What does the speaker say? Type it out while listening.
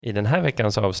I den här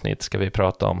veckans avsnitt ska vi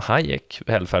prata om Hayek,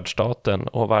 välfärdsstaten,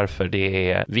 och varför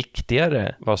det är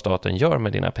viktigare vad staten gör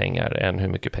med dina pengar än hur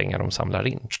mycket pengar de samlar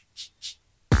in.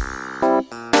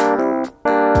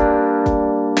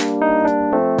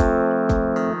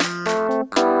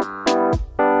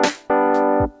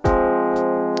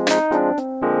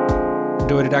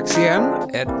 Då är det dags igen.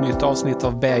 Ett nytt avsnitt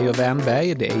av Berg och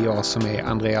Wernberg. Det är jag som är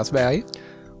Andreas Berg.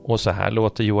 Och så här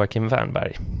låter Joakim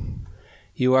Wernberg.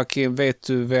 Joakim, vet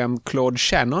du vem Claude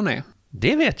Shannon är?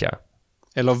 Det vet jag.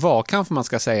 Eller vad kanske man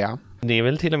ska säga. Det är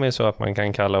väl till och med så att man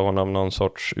kan kalla honom någon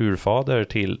sorts urfader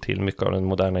till mycket av den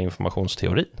moderna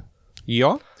informationsteorin.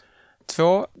 Ja,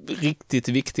 2 riktigt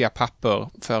viktiga papper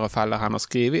förefaller han ha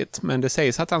skrivit. Men det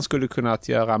sägs att han skulle kunnat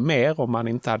göra mer om han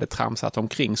inte hade tramsat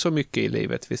omkring så mycket i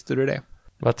livet. Visste du det?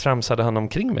 Vad tramsade han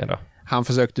omkring med då? Han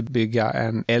försökte bygga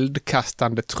en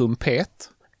eldkastande trumpet.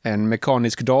 En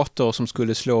mekanisk dator som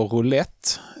skulle slå roulette.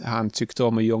 Han tyckte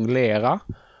om att jonglera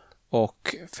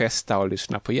och festa och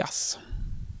lyssna på jazz.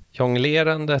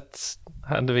 Jonglerandet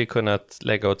hade vi kunnat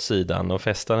lägga åt sidan och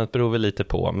festandet beror väl lite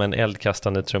på. Men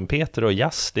eldkastande trumpeter och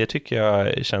jazz, det tycker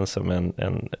jag känns som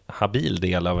en habil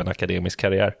del av en akademisk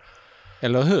karriär.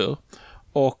 Eller hur?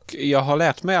 Och jag har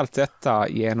lärt mig allt detta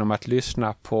genom att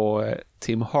lyssna på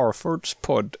Tim Harfords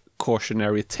podd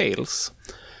Cautionary Tales,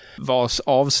 vars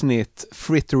avsnitt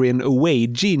Frittering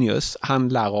Away Genius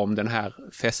handlar om den här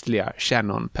festliga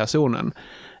Shannon-personen.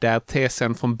 Där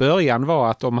tesen från början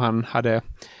var att om han hade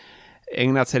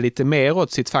ägnat sig lite mer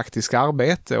åt sitt faktiska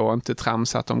arbete och inte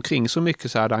tramsat omkring så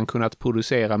mycket så hade han kunnat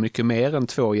producera mycket mer än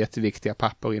 2 jätteviktiga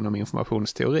papper inom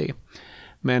informationsteori.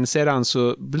 Men sedan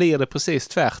så blir det precis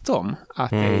tvärtom. Att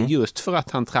det är just för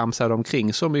att han tramsade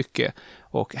omkring så mycket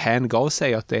och hängav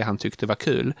sig åt det han tyckte var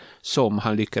kul som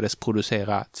han lyckades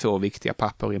producera 2 viktiga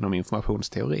papper inom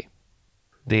informationsteori.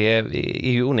 Det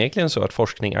är ju onekligen så att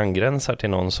forskning angränsar till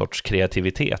någon sorts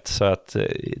kreativitet. Så att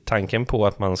tanken på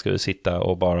att man skulle sitta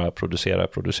och bara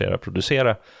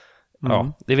producera.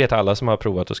 Ja, det vet alla som har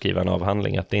provat att skriva en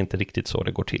avhandling att det är inte riktigt så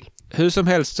det går till. Hur som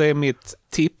helst så är mitt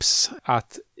tips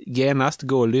att genast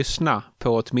gå och lyssna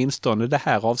på åtminstone det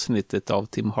här avsnittet av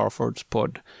Tim Harfords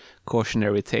podd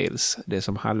Cautionary Tales, det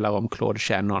som handlar om Claude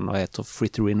Shannon och heter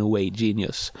Frittering Away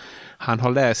Genius. Han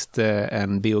har läst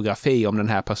en biografi om den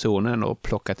här personen och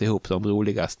plockat ihop de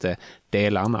roligaste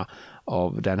delarna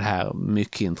av den här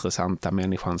mycket intressanta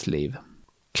människans liv.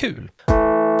 Kul!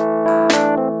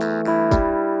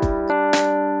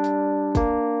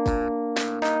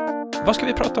 Vad ska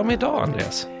vi prata om idag,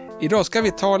 Andreas? Idag ska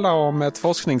vi tala om ett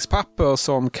forskningspapper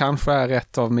som kanske är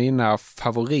ett av mina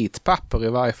favoritpapper, i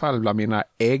varje fall bland mina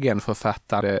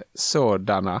egenförfattade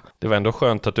sådana. Det var ändå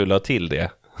skönt att du la till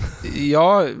det.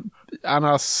 Ja,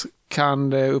 annars kan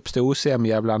det uppstå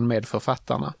osämja bland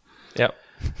medförfattarna. Ja.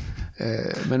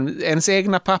 Men ens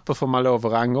egna papper får man lov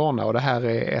att rangordna och det här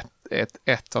är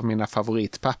ett av mina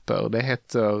favoritpapper. Det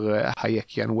heter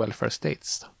Hayekian Welfare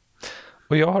States.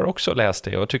 Och jag har också läst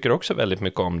det och tycker också väldigt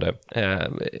mycket om det.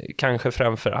 Kanske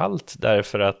framför allt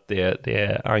därför att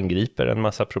det angriper en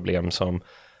massa problem som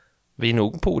vi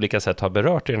nog på olika sätt har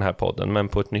berört i den här podden, men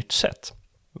på ett nytt sätt.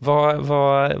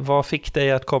 Vad fick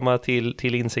dig att komma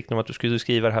till insikten om att du skulle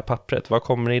skriva det här pappret? Var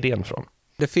kommer idén från?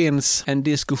 Det finns en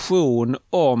diskussion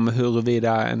om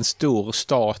huruvida en stor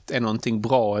stat är någonting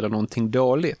bra eller någonting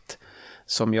dåligt,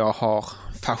 som jag har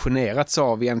fascinerats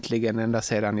av egentligen ända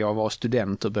sedan jag var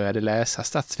student och började läsa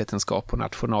statsvetenskap och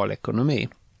nationalekonomi.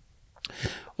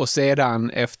 Och sedan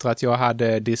efter att jag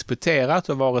hade disputerat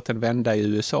och varit en vända i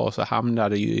USA så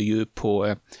hamnade jag ju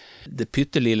på det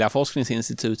pyttelilla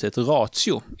forskningsinstitutet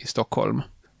Ratio i Stockholm.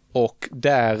 Och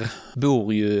där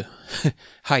bor ju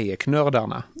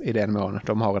Hayek-nördarna i den mån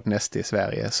de har ett näste i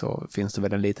Sverige, så finns det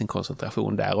väl en liten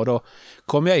koncentration där. Och då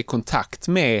kom jag i kontakt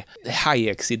med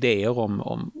Hayeks idéer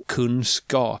om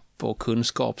kunskap och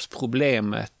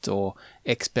kunskapsproblemet och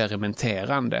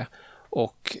experimenterande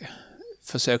och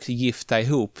försökte gifta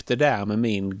ihop det där med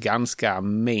min ganska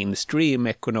mainstream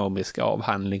ekonomiska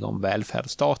avhandling om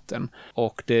välfärdsstaten.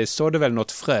 Och det sådde väl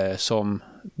något frö som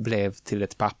blev till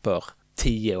ett papper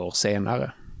 10 år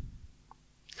senare.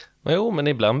 Jo, men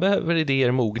ibland behöver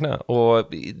idéer mogna och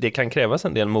det kan krävas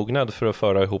en del mognad för att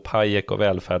föra ihop Hayek och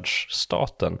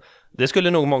välfärdsstaten. Det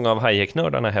skulle nog många av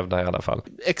Hayek-nördarna hävda i alla fall.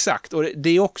 Exakt, och det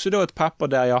är också då ett papper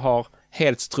där jag har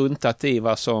helt struntat i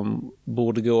vad som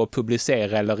borde gå att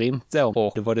publicera eller inte.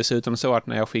 Och det var dessutom så att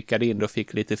när jag skickade in och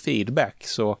fick lite feedback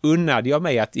så unnade jag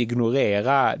mig att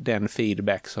ignorera den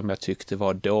feedback som jag tyckte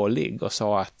var dålig och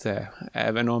sa att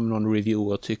även om någon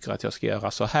reviewer tycker att jag ska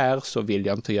göra så här så vill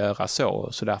jag inte göra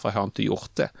så därför har jag inte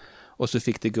gjort det. Och så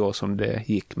fick det gå som det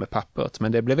gick med pappret,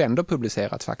 men det blev ändå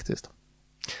publicerat faktiskt.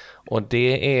 Och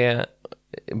det är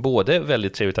både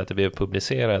väldigt trevligt att det blev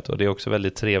publicerat, och det är också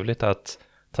väldigt trevligt att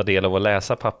ta del av och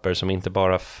läsa papper som inte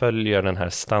bara följer den här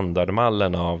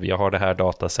standardmallen av jag har det här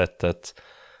datasättet,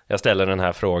 jag ställer den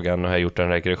här frågan och har gjort en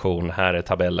regression, här är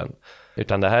tabellen.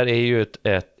 Utan det här är ju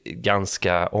ett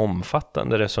ganska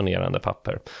omfattande resonerande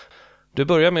papper. Du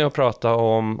börjar med att prata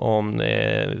om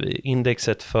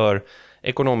indexet för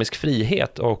ekonomisk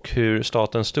frihet och hur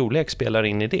statens storlek spelar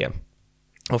in i det.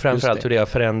 Och framförallt hur det har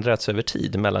förändrats över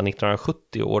tid mellan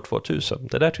 1970 och år 2000.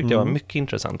 Det där tyckte jag var mycket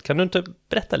intressant. Kan du inte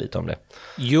berätta lite om det?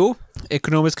 Jo,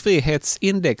 ekonomisk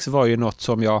frihetsindex var ju något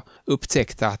som jag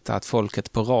upptäckte att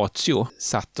folket på Ratio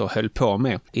satt och höll på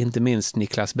med. Inte minst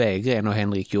Niklas Berggren och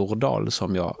Henrik Jordahl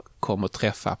som jag kom att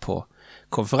träffa på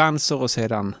konferenser och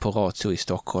sedan på Ratio i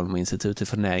Stockholm och Institutet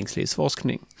för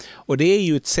näringslivsforskning. Och det är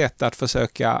ju ett sätt att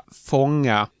försöka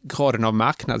fånga graden av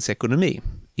marknadsekonomi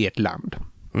i ett land.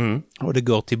 Och det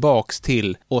går tillbaks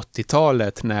till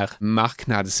 80-talet när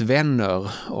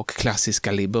marknadsvänner och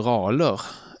klassiska liberaler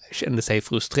kände sig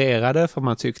frustrerade för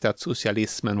man tyckte att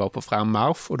socialismen var på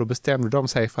frammarsch, och då bestämde de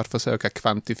sig för att försöka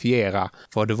kvantifiera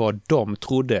vad det var de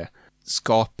trodde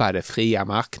skapade fria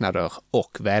marknader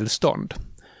och välstånd.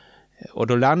 Och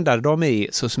då landade de i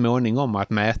så småningom att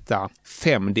mäta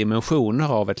 5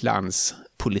 dimensioner av ett lands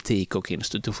politik och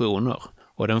institutioner.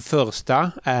 Och den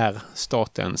första är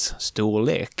statens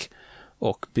storlek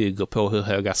och bygger på hur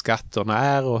höga skatterna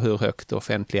är och hur högt det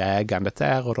offentliga ägandet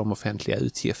är och de offentliga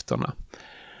utgifterna.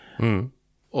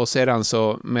 Och sedan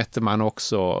så mätte man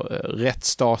också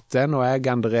rättsstaten och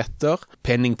äganderätter,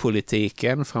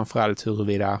 penningpolitiken, framförallt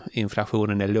huruvida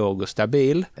inflationen är låg och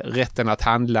stabil, rätten att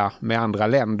handla med andra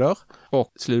länder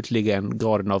och slutligen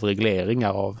graden av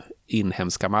regleringar av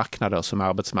inhemska marknader som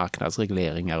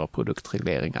arbetsmarknadsregleringar och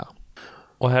produktregleringar.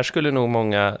 Och här skulle nog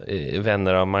många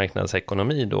vänner av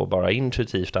marknadsekonomi då bara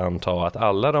intuitivt anta att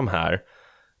alla de här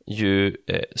ju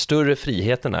större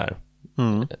friheten är.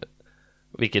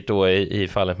 Vilket då i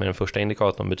fallet med den första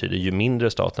indikatorn betyder ju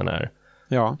mindre staten är.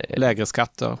 Ja, lägre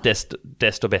skatter.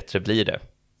 Desto bättre blir det.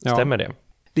 Stämmer det?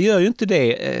 Det gör ju inte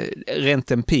det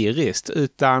rent empiriskt,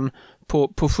 utan på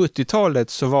 70-talet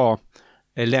så var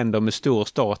länder med stor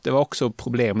stat, det var också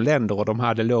problemländer och de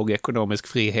hade låg ekonomisk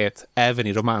frihet även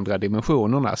i de andra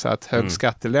dimensionerna, så att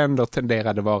högskatteländer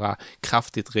tenderade vara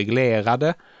kraftigt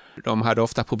reglerade. De hade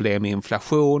ofta problem med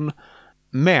inflation,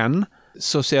 men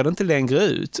så ser det inte längre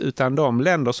ut, utan de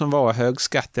länder som var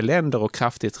högskatteländer och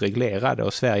kraftigt reglerade,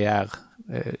 och Sverige är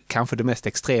kanske det mest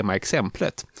extrema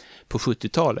exemplet på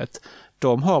 70-talet,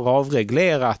 de har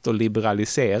avreglerat och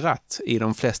liberaliserat i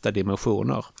de flesta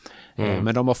dimensioner.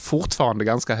 Men de har fortfarande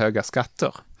ganska höga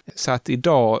skatter. Så att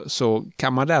idag så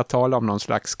kan man där tala om någon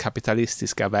slags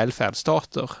kapitalistiska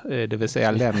välfärdsstater, det vill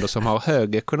säga länder som har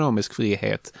hög ekonomisk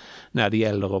frihet när det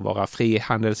gäller att vara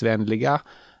frihandelsvänliga,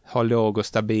 ha låg och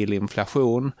stabil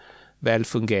inflation,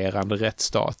 välfungerande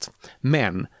rättsstat.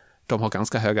 Men de har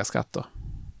ganska höga skatter.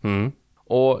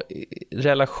 Och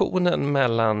relationen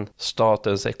mellan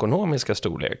statens ekonomiska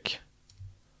storlek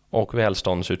och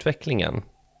välståndsutvecklingen,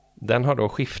 den har då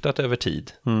skiftat över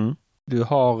tid. Du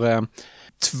har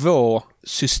 2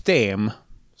 system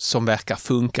som verkar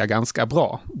funka ganska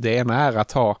bra. Det ena är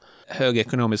att ha hög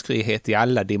ekonomisk frihet i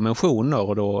alla dimensioner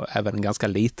och då även en ganska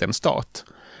liten stat.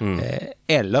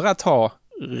 Eller att ha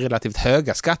relativt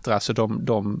höga skatter, alltså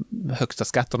de högsta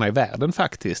skatterna i världen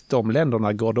faktiskt. De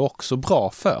länderna går det också bra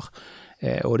för.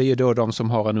 Och det är ju då de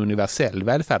som har en universell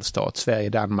välfärdsstat, Sverige,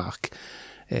 Danmark,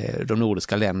 de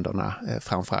nordiska länderna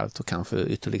framförallt och kanske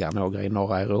ytterligare några i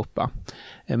norra Europa.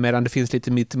 Medan det finns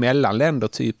lite mittemellan länder,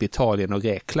 typ Italien och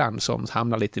Grekland, som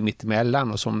hamnar lite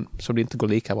mittemellan och som det inte går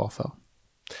lika bra för.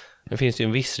 Det finns ju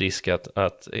en viss risk att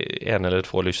 1 eller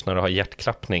 2 lyssnare har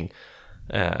hjärtklappning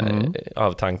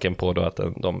av tanken på då att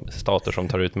de stater som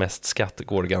tar ut mest skatt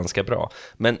går ganska bra.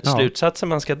 Men slutsatsen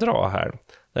man ska dra här,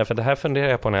 därför det här funderar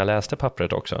jag på när jag läste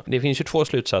pappret också. Det finns ju 2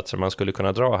 slutsatser man skulle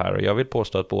kunna dra här, och jag vill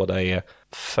påstå att båda är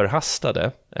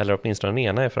förhastade, eller åtminstone den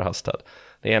ena är förhastad.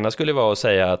 Det ena skulle vara att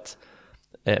säga att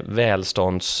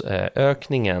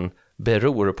välståndsökningen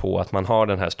beror på att man har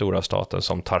den här stora staten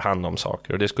som tar hand om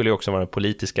saker. Och det skulle ju också vara det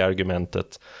politiska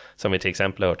argumentet som vi till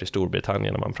exempel har hört i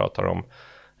Storbritannien när man pratar om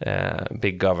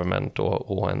big government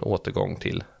och en återgång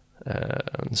till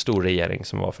en stor regering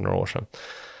som var för några år sedan.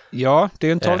 Ja, det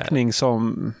är en tolkning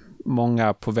som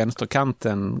många på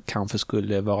vänsterkanten kanske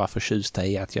skulle vara förtjusta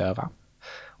i att göra.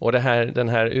 Och den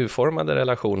här urformade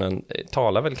relationen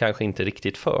talar väl kanske inte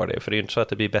riktigt för det, för det är inte så att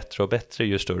det blir bättre och bättre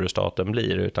ju större staten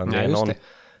blir, utan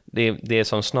det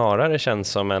som snarare känns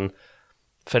som en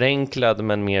förenklad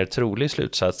men mer trolig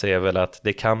slutsats är väl att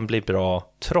det kan bli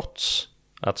bra trots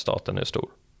att staten är stor.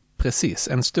 Precis,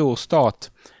 en stor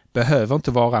stat behöver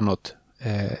inte vara något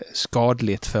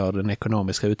skadligt för den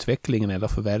ekonomiska utvecklingen eller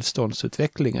för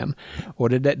välståndsutvecklingen. Och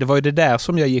det var ju det där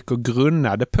som jag gick och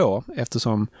grunnade på,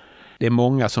 eftersom det är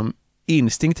många som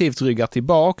instinktivt ryggar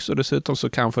tillbaks, och dessutom så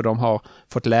kanske de har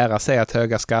fått lära sig att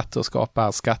höga skatter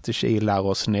skapar skattekilar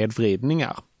och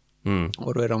snedvridningar.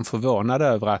 Och då är de förvånade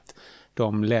över att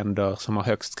de länder som har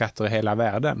högst skatter i hela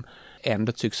världen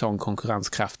ändå tycks ha en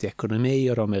konkurrenskraftig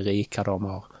ekonomi, och de är rika, de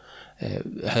har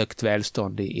högt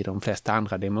välstånd i de flesta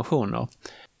andra dimensioner.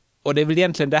 Och det är väl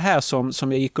egentligen det här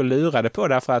som jag gick och lurade på,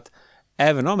 därför att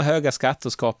även om höga skatter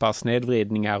skapar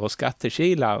snedvridningar och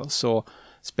skattekilar, så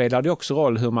spelar det också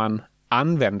roll hur man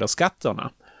använder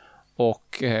skatterna.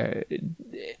 Och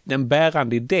den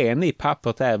bärande idén i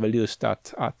pappret är väl just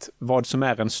att vad som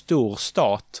är en stor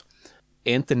stat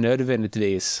är inte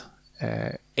nödvändigtvis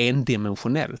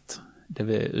endimensionellt.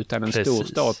 Utan en stor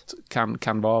stat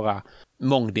kan vara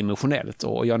mångdimensionellt,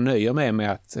 och jag nöjer mig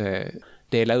med att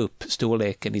dela upp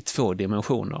storleken i 2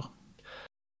 dimensioner.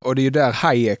 Och det är ju där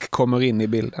Hayek kommer in i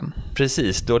bilden.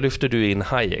 Precis, då lyfter du in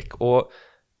Hayek. Och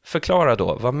förklara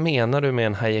då, vad menar du med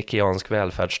en hayekiansk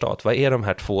välfärdsstat? Vad är de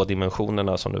här 2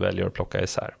 dimensionerna som du väljer att plocka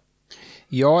isär?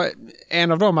 Ja,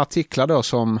 en av de artiklar då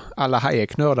som alla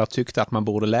Hayek-nördar tyckte att man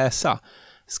borde läsa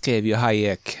skrev ju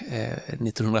Hayek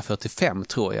 1945,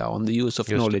 tror jag, On the use of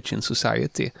knowledge in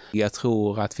society. Jag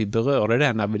tror att vi berörde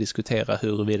det när vi diskuterade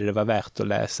huruvida det var värt att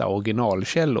läsa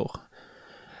originalkällor.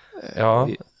 Ja,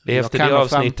 det är efter det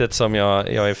avsnittet som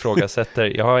jag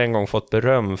ifrågasätter. Jag har en gång fått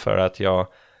beröm för att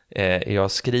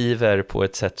jag skriver på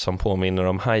ett sätt som påminner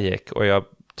om Hayek, och jag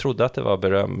trodde att det var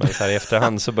beröm, men så här i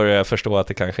efterhand så börjar jag förstå att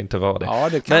det kanske inte var det. Ja,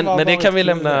 men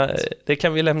det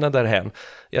kan vi lämna därhen.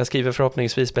 Jag skriver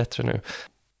förhoppningsvis bättre nu.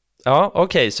 Ja,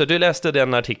 okej, så du läste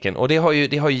den artikeln, och det har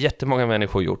ju jättemånga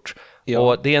människor gjort. Ja.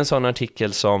 Och det är en sån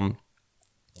artikel som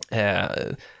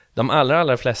de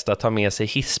allra flesta tar med sig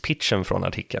hisspitchen från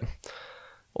artikeln.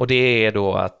 Och det är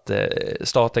då att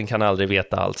staten kan aldrig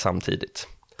veta allt samtidigt.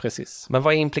 Precis. Men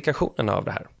vad är implikationerna av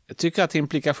det här? Jag tycker att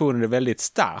implikationen är väldigt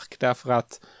stark, därför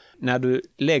att när du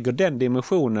lägger den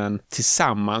dimensionen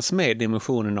tillsammans med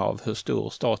dimensionen av hur stor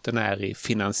staten är i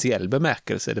finansiell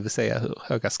bemärkelse, det vill säga hur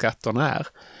höga skatterna är,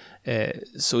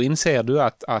 så inser du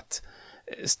att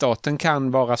staten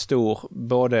kan vara stor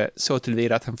både så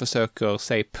tillvida att han försöker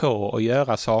sig på att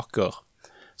göra saker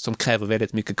som kräver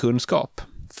väldigt mycket kunskap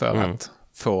för att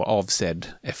få avsedd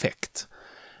effekt.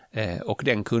 Och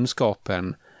den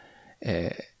kunskapen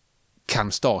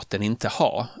kan staten inte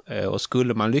ha. Och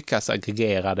skulle man lyckas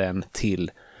aggregera den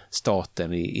till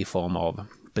staten i form av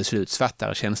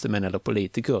beslutsfattare, tjänstemän eller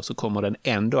politiker, så kommer den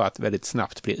ändå att väldigt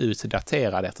snabbt bli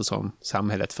utdaterad, eftersom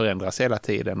samhället förändras hela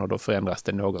tiden, och då förändras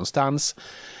det någonstans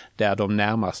där de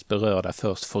närmast berörda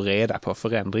först får reda på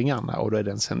förändringarna, och då är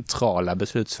den centrala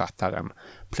beslutsfattaren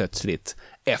plötsligt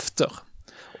efter.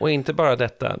 Och inte bara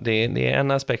detta, det är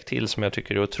en aspekt till som jag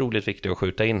tycker är otroligt viktig att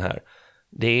skjuta in här.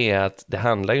 Det är att det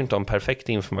handlar ju inte om perfekt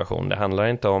information, det handlar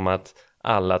inte om att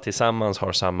alla tillsammans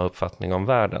har samma uppfattning om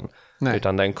världen. Nej.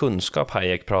 Utan den kunskap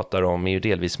Hayek pratar om är ju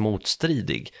delvis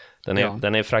motstridig.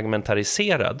 Den är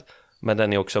fragmentariserad, men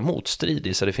den är också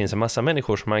motstridig, så det finns en massa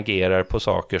människor som agerar på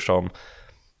saker som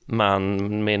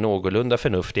man med någorlunda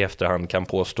förnuft i efterhand kan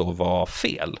påstå var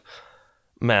fel.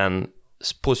 Men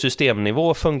på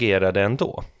systemnivå fungerar det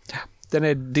ändå. Den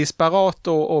är disparat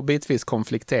och bitvis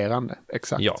konflikterande,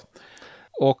 exakt. Ja.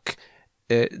 Och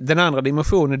den andra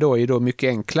dimensionen då är då mycket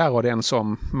enklare, och den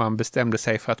som man bestämde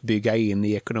sig för att bygga in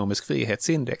i ekonomisk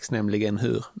frihetsindex, nämligen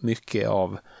hur mycket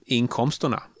av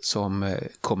inkomsterna som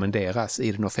kommenderas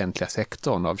i den offentliga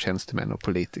sektorn av tjänstemän och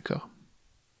politiker.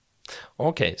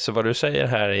 Okej, så vad du säger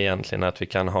här är egentligen att vi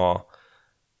kan ha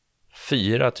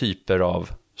 4 typer av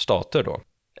stater då?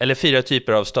 Eller 4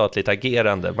 typer av statligt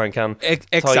agerande. Man kan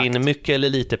ta in mycket eller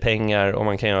lite pengar, och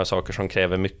man kan göra saker som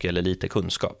kräver mycket eller lite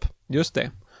kunskap. Just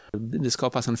det. Det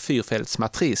skapas en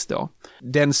fyrfältsmatris då.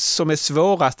 Den som är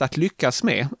svårast att lyckas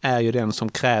med är ju den som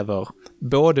kräver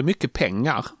både mycket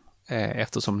pengar,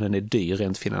 eftersom den är dyr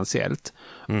rent finansiellt,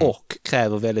 och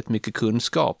kräver väldigt mycket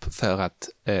kunskap för att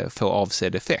få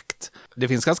avsedd effekt. Det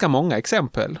finns ganska många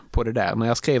exempel på det där. När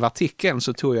jag skrev artikeln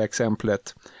så tog jag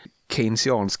exemplet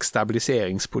keynesiansk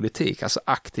stabiliseringspolitik, alltså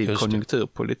aktiv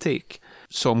konjunkturpolitik,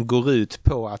 som går ut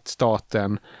på att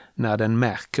staten, när den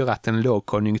märker att en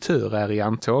lågkonjunktur är i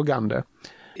antågande,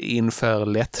 inför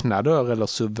lättnader eller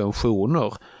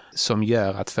subventioner som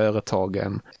gör att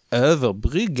företagen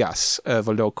överbryggas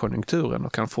över lågkonjunkturen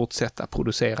och kan fortsätta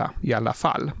producera i alla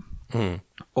fall.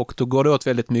 Och då går det åt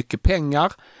väldigt mycket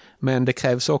pengar, Men det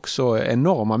krävs också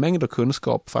enorma mängder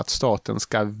kunskap för att staten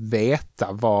ska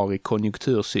veta var i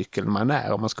konjunkturcykeln man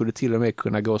är. Och man skulle till och med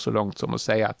kunna gå så långt som att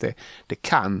säga att det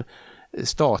kan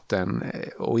staten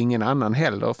och ingen annan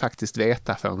heller faktiskt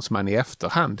veta förrän man i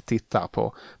efterhand tittar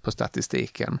på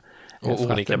statistiken. Och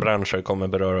olika branscher kommer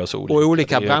beröras olika. Och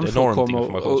olika branscher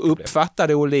kommer att uppfatta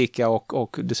det olika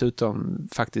och dessutom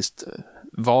faktiskt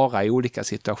vara i olika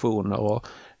situationer, och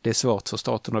det är svårt för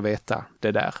staten att veta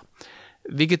det där.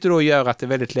 Vilket då gör att det är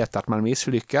väldigt lätt att man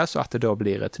misslyckas och att det då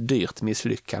blir ett dyrt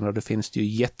misslyckande, och det finns det ju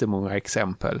jättemånga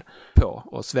exempel på.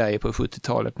 Och Sverige på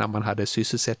 70-talet, när man hade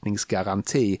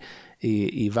sysselsättningsgaranti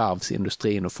i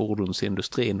varvsindustrin och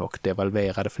fordonsindustrin och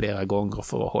devalverade flera gånger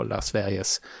för att hålla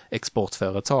Sveriges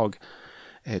exportföretag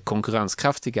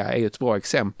konkurrenskraftiga, är ju ett bra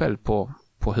exempel på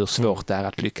hur svårt det är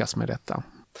att lyckas med detta.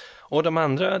 Och de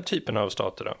andra typerna av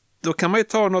stater då? Då kan man ju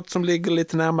ta något som ligger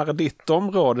lite närmare ditt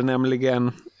område,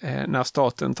 nämligen när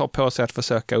staten tar på sig att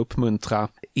försöka uppmuntra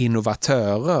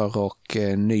innovatörer och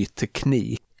ny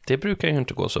teknik. Det brukar ju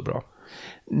inte gå så bra.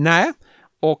 Nej,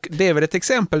 och det är väl ett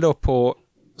exempel då på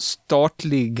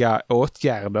statliga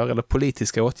åtgärder eller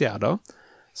politiska åtgärder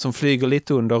som flyger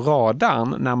lite under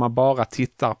radarn när man bara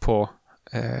tittar på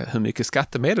hur mycket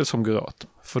skattemedel som går åt.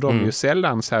 För de är ju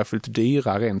sällan särskilt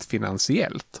dyra rent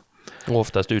finansiellt. Och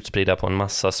oftast utspridda på en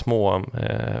massa små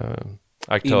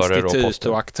aktörer och institut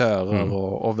och aktörer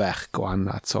och verk och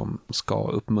annat som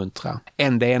ska uppmuntra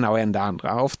en det ena och en det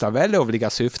andra. Ofta vällovliga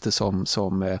syfte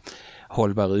som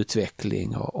hållbar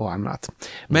utveckling och annat.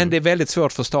 Men det är väldigt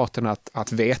svårt för staten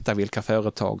att veta vilka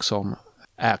företag som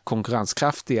är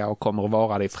konkurrenskraftiga och kommer att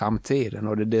vara det i framtiden.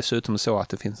 Och det är dessutom så att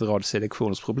det finns en rad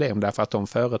selektionsproblem, därför att de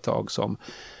företag som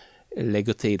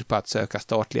lägger tid på att söka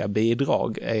statliga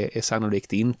bidrag är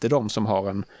sannolikt inte de som har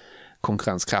en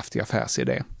konkurrenskraftig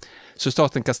affärsidé. Så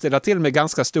staten kan ställa till med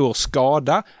ganska stor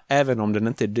skada även om den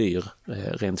inte är dyr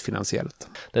rent finansiellt.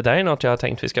 Det där är något jag har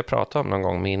tänkt vi ska prata om någon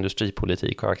gång med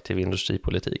industripolitik och aktiv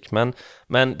industripolitik.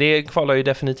 Men det kvalar ju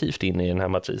definitivt in i den här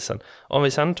matrisen. Om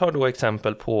vi sedan tar då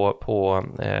exempel på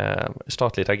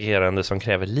statligt agerande som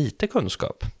kräver lite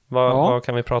kunskap. Vad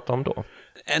kan vi prata om då?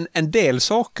 En del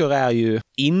saker är ju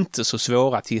inte så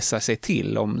svåra att gissa sig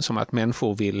till, som att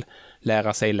människor vill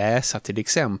lära sig läsa till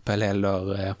exempel,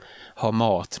 eller ha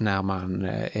mat när man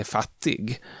är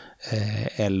fattig,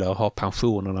 eller ha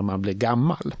pensioner när man blir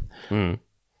gammal.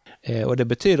 Och det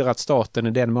betyder att staten,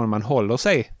 i den mån man håller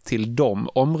sig till de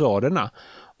områdena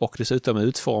och dessutom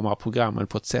utformar programmen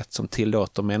på ett sätt som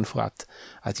tillåter människor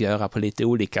att göra på lite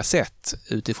olika sätt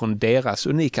utifrån deras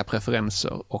unika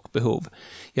preferenser och behov,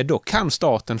 ja då kan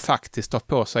staten faktiskt ta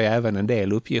på sig även en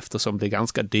del uppgifter som blir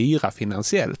ganska dyra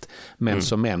finansiellt, men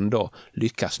som ändå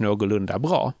lyckas någorlunda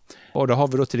bra. Och då har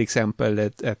vi då till exempel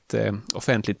ett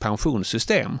offentligt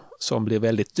pensionssystem som blir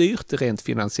väldigt dyrt i rent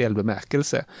finansiell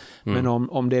bemärkelse. Men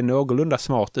om det är någorlunda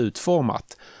smart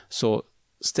utformat så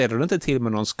ställer det inte till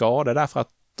med någon skada, därför att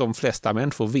de flesta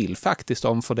människor vill faktiskt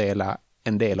omfördela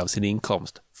en del av sin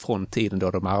inkomst från tiden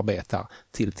då de arbetar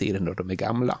till tiden då de är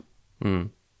gamla.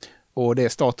 Och det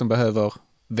staten behöver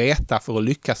veta för att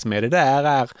lyckas med det där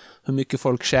är hur mycket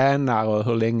folk tjänar och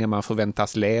hur länge man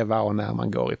förväntas leva och när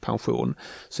man går i pension.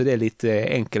 Så det är lite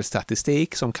enkel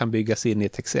statistik som kan byggas in i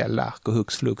ett Excel-ark, och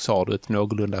hux flux har du ett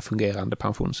någorlunda fungerande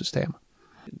pensionssystem.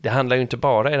 Det handlar ju inte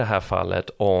bara i det här fallet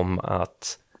om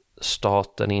att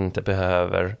staten inte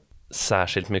behöver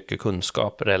särskilt mycket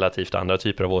kunskap relativt andra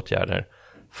typer av åtgärder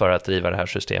för att driva det här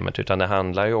systemet, utan det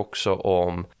handlar ju också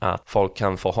om att folk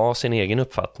kan få ha sin egen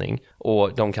uppfattning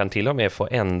och de kan till och med få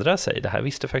ändra sig. Det här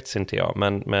visste faktiskt inte jag,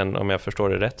 men om jag förstår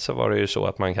det rätt så var det ju så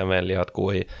att man kan välja att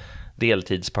gå i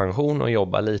deltidspension och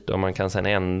jobba lite, och man kan sedan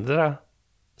ändra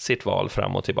sitt val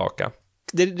fram och tillbaka.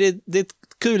 Det är ett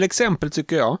kul exempel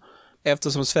tycker jag,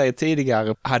 eftersom Sverige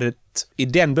tidigare hade ett i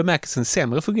den bemärkelsen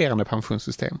sämre fungerande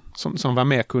pensionssystem som var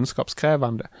mer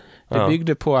kunskapskrävande. Det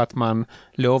byggde på att man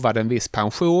lovade en viss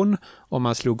pension och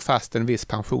man slog fast en viss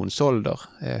pensionsålder,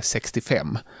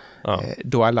 65,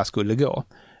 då alla skulle gå.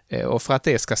 Och för att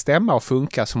det ska stämma och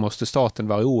funka så måste staten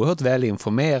vara oerhört väl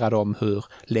informerad om hur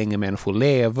länge människor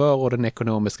lever och den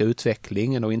ekonomiska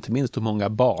utvecklingen, och inte minst hur många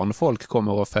barn folk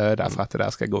kommer att föda för att det där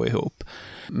ska gå ihop.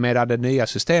 Medan det nya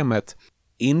systemet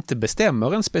inte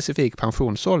bestämmer en specifik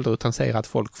pensionsålder utan säger att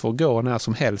folk får gå när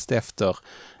som helst efter,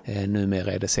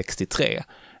 numera är det 63.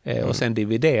 Och sen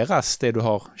divideras det du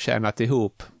har tjänat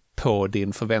ihop på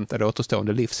din förväntade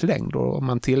återstående livslängd, och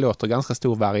man tillåter ganska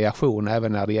stor variation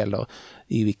även när det gäller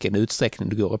i vilken utsträckning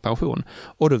du går i pension.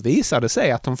 Och då visar det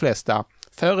sig att de flesta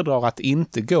föredrar att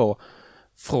inte gå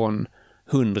från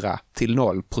 100 till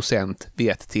 0% vid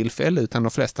ett tillfälle, utan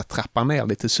de flesta trappar ner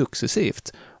lite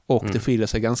successivt. Och det skiljer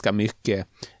sig ganska mycket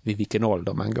vid vilken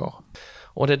ålder man går.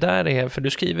 Och det där är, för du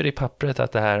skriver i pappret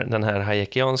att den här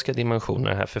hayekianska dimensionen,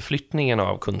 den här förflyttningen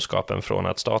av kunskapen från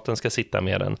att staten ska sitta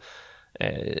med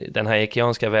den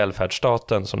hayekianska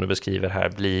välfärdsstaten som du beskriver här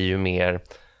blir ju mer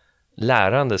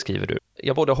lärande, skriver du.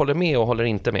 Jag både håller med och håller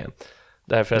inte med.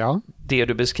 Därför att det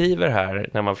du beskriver här,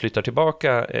 när man flyttar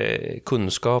tillbaka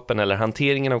kunskapen eller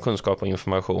hanteringen av kunskap och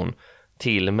information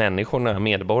till människorna,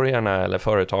 medborgarna eller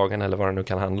företagen eller vad det nu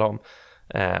kan handla om,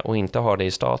 och inte har det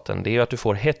i staten, det är ju att du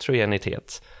får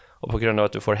heterogenitet. Och på grund av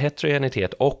att du får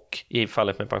heterogenitet och i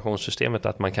fallet med pensionssystemet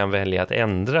att man kan välja att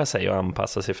ändra sig och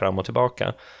anpassa sig fram och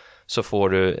tillbaka, så får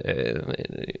du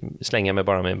slänga mig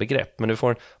bara med en begrepp. Men du får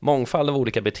en mångfald av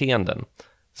olika beteenden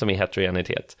som är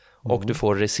heterogenitet. Och du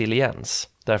får resiliens.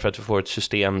 Därför att du får ett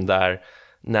system där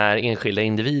när enskilda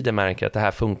individer märker att det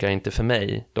här funkar inte för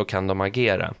mig, då kan de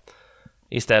agera.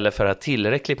 Istället för att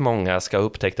tillräckligt många ska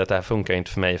upptäcka att det här funkar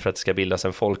inte för mig för att det ska bildas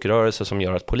en folkrörelse som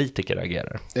gör att politiker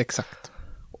agerar. Exakt.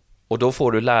 Och då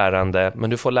får du lärande, men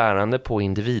du får lärande på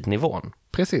individnivån.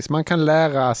 Precis, man kan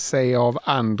lära sig av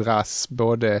andras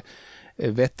både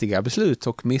vettiga beslut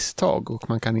och misstag och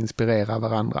man kan inspirera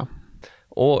varandra.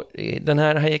 Och den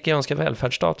här hayekianska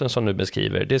välfärdsstaten som du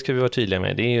beskriver, det ska vi vara tydliga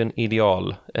med, det är ju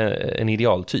en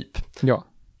idealtyp. Ja,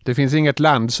 det finns inget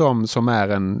land som är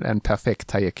en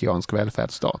perfekt hayekiansk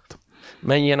välfärdsstat.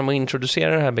 Men genom att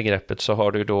introducera det här begreppet så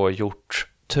har du då gjort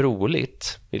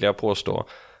troligt, vill jag påstå,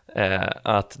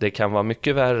 att det kan vara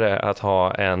mycket värre att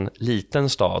ha en liten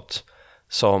stat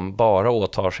som bara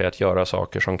åtar sig att göra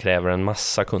saker som kräver en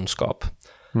massa kunskap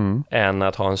än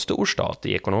att ha en stor stat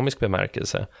i ekonomisk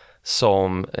bemärkelse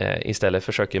som istället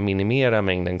försöker minimera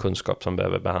mängden kunskap som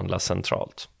behöver behandlas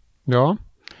centralt. Ja,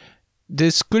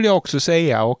 det skulle jag också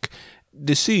säga, och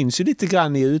det syns ju lite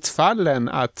grann i utfallen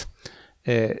att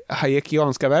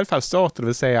hayekianska välfärdsstater, det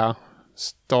vill säga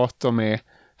stater med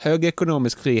hög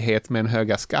ekonomisk frihet men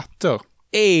höga skatter,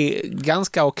 är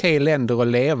ganska okej länder att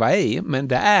leva i, men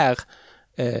det är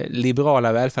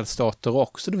liberala välfärdsstater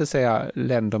också, det vill säga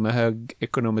länder med hög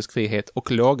ekonomisk frihet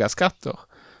och låga skatter.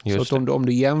 Just så att om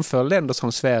du jämför länder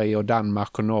som Sverige och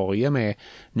Danmark och Norge med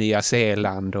Nya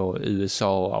Zeeland och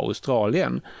USA och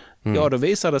Australien, ja, då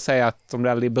visar det sig att de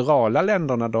där liberala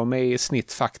länderna, de är i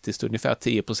snitt faktiskt ungefär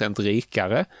 10%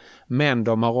 rikare, men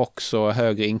de har också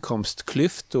högre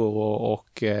inkomstklyftor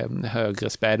och högre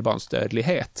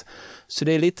spädbarnsdödlighet. Så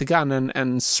det är lite grann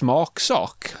en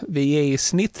smaksak. Vi är i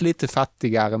snitt lite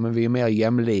fattigare, men vi är mer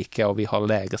jämlika och vi har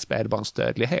lägre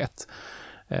spädbarnsdödlighet.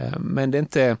 Men det är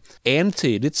inte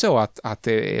entydigt så att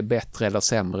det är bättre eller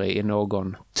sämre i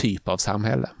någon typ av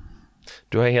samhälle.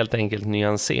 Du har helt enkelt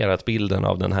nyanserat bilden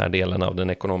av den här delen av den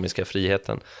ekonomiska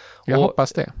friheten. Jag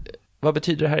hoppas det. Vad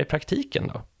betyder det här i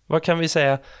praktiken då? Vad kan vi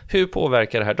säga? Hur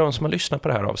påverkar det här de som har lyssnat på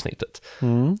det här avsnittet?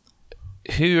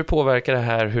 Hur påverkar det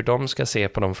här hur de ska se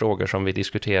på de frågor som vi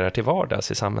diskuterar till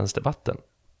vardags i samhällsdebatten?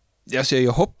 Alltså,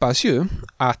 jag hoppas ju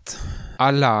att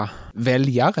alla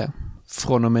väljare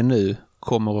från och med nu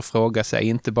kommer att fråga sig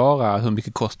inte bara hur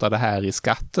mycket kostar det här i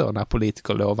skatter när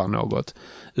politiker lovar något,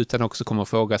 utan också kommer att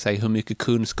fråga sig hur mycket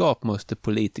kunskap måste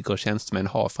politiker och tjänstemän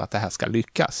ha för att det här ska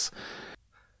lyckas.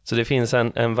 Så det finns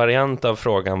en variant av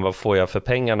frågan, vad får jag för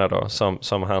pengarna då,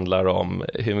 som handlar om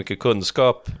hur mycket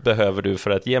kunskap behöver du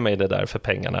för att ge mig det där för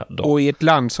pengarna då? Och i ett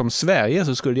land som Sverige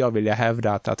så skulle jag vilja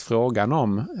hävda att frågan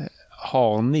om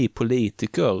har ni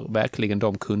politiker verkligen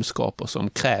de kunskaper som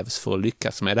krävs för att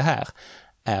lyckas med det här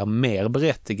är mer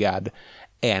berättigad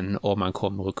än om man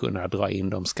kommer att kunna dra in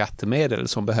de skattemedel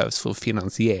som behövs för att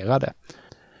finansiera det.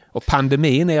 Och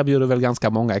pandemin erbjuder väl ganska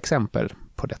många exempel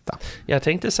på detta. Jag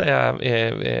tänkte säga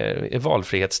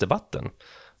valfrihetsdebatten.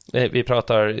 Vi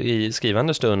pratar i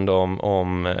skrivande stund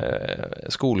om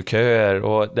skolköer,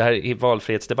 och det här i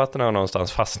valfrihetsdebatten har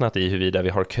någonstans fastnat i huruvida vi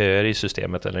har köer i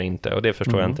systemet eller inte, och det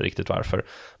förstår jag inte riktigt varför.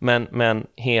 Men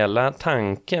hela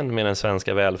tanken med den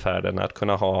svenska välfärden att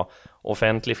kunna ha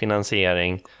offentlig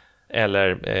finansiering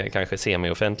eller kanske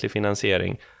semi-offentlig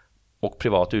finansiering och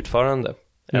privat utförande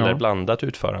eller blandat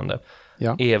utförande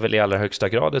är väl i allra högsta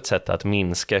grad ett sätt att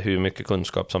minska hur mycket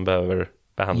kunskap som behöver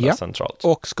behandlas centralt.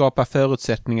 Och skapa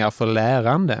förutsättningar för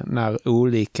lärande när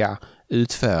olika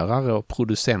utförare och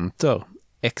producenter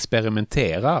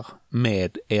experimenterar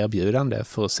med erbjudande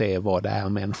för att se vad det är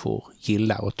människor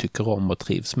gillar och tycker om och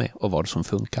trivs med och vad som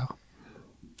funkar.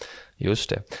 Just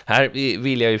det. Här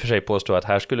vill jag ju för sig påstå att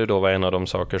här skulle då vara en av de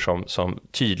saker som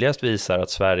tydligast visar att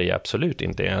Sverige absolut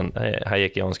inte är en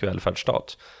hayekiansk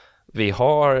välfärdsstat. Vi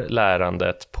har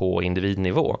lärandet på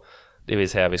individnivå. Det vill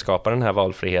säga vi skapar den här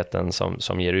valfriheten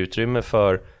som ger utrymme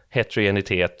för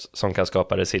heterogenitet som kan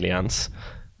skapa resiliens.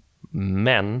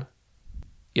 Men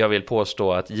jag vill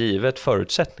påstå att givet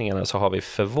förutsättningarna så har vi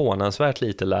förvånansvärt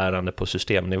lite lärande på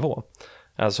systemnivå.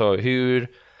 Alltså hur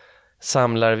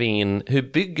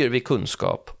bygger vi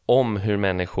kunskap om hur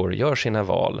människor gör sina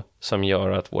val som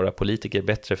gör att våra politiker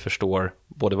bättre förstår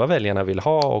både vad väljarna vill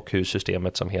ha och hur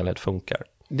systemet som helhet funkar.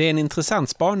 Det är en intressant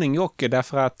spaning, Jocke,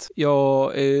 därför att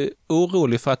jag är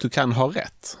orolig för att du kan ha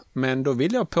rätt. Men då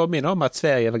vill jag påminna om att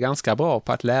Sverige var ganska bra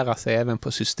på att lära sig även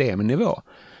på systemnivå.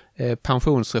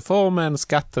 Pensionsreformen,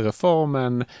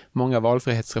 skattereformen, många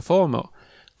valfrihetsreformer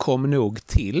kom nog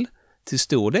till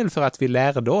stor del för att vi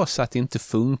lärde oss att det inte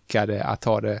funkade att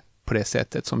ha det på det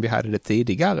sättet som vi hade det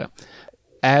tidigare.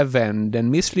 Även den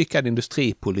misslyckade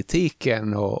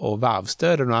industripolitiken och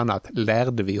varvstöden och annat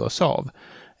lärde vi oss av.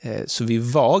 Så vi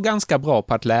var ganska bra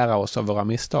på att lära oss av våra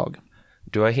misstag.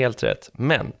 Du har helt rätt,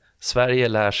 men Sverige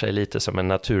lär sig lite som en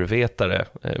naturvetare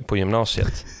på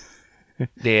gymnasiet.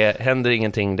 Det händer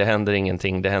ingenting. Det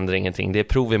är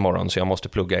prov imorgon så jag måste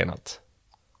plugga i natt.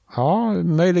 Ja,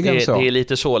 möjligen så. Det är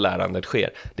lite så lärandet sker.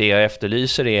 Det jag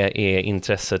efterlyser är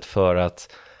intresset för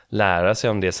att lära sig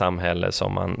om det samhälle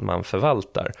som man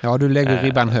förvaltar. Ja, du lägger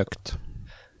ribban högt.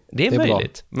 Det är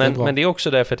möjligt, men det är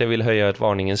också därför att jag vill höja ett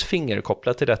varningens finger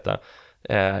kopplat till detta.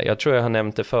 Jag tror jag har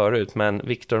nämnt det förut, men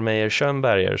Viktor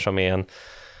Meyer-Schönberger som är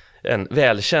en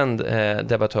välkänd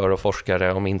debattör och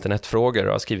forskare om internetfrågor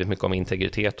och har skrivit mycket om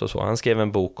integritet och så. Han skrev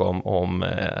en bok om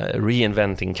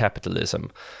Reinventing Capitalism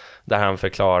där han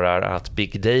förklarar att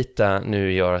big data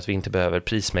nu gör att vi inte behöver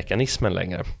prismekanismen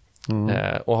längre.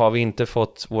 Och har vi inte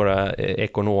fått våra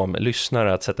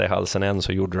ekonomlyssnare att sätta i halsen än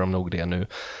så gjorde de nog det nu.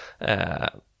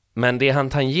 Men det han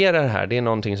tangerar här, det är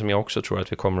någonting som jag också tror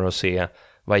att vi kommer att se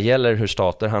vad gäller hur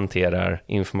stater hanterar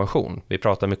information. Vi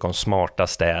pratar mycket om smarta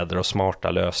städer och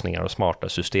smarta lösningar och smarta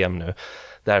system nu.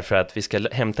 Därför att vi ska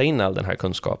hämta in all den här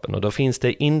kunskapen. Och då finns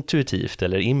det intuitivt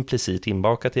eller implicit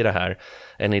inbakat i det här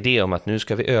en idé om att nu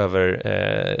ska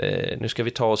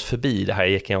vi ta oss förbi det här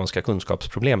hayeckianska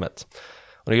kunskapsproblemet.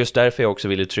 Och det är just därför jag också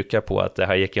vill trycka på att det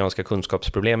här hayeckianska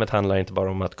kunskapsproblemet handlar inte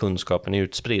bara om att kunskapen är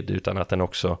utspridd utan att den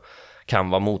också kan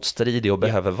vara motstridig och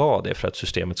behöver vara det för att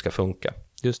systemet ska funka.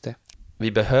 Just det.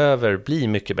 Vi behöver bli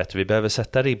mycket bättre, vi behöver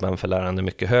sätta ribban för lärande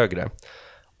mycket högre.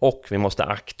 Och vi måste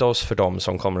akta oss för dem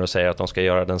som kommer att säga att de ska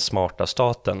göra den smarta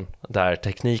staten, där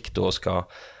teknik då ska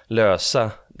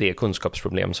lösa det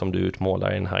kunskapsproblem som du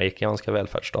utmålar i den hayeckianska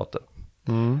välfärdsstaten.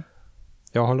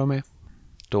 Jag håller med.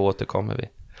 Då återkommer vi.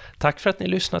 Tack för att ni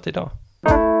lyssnat idag.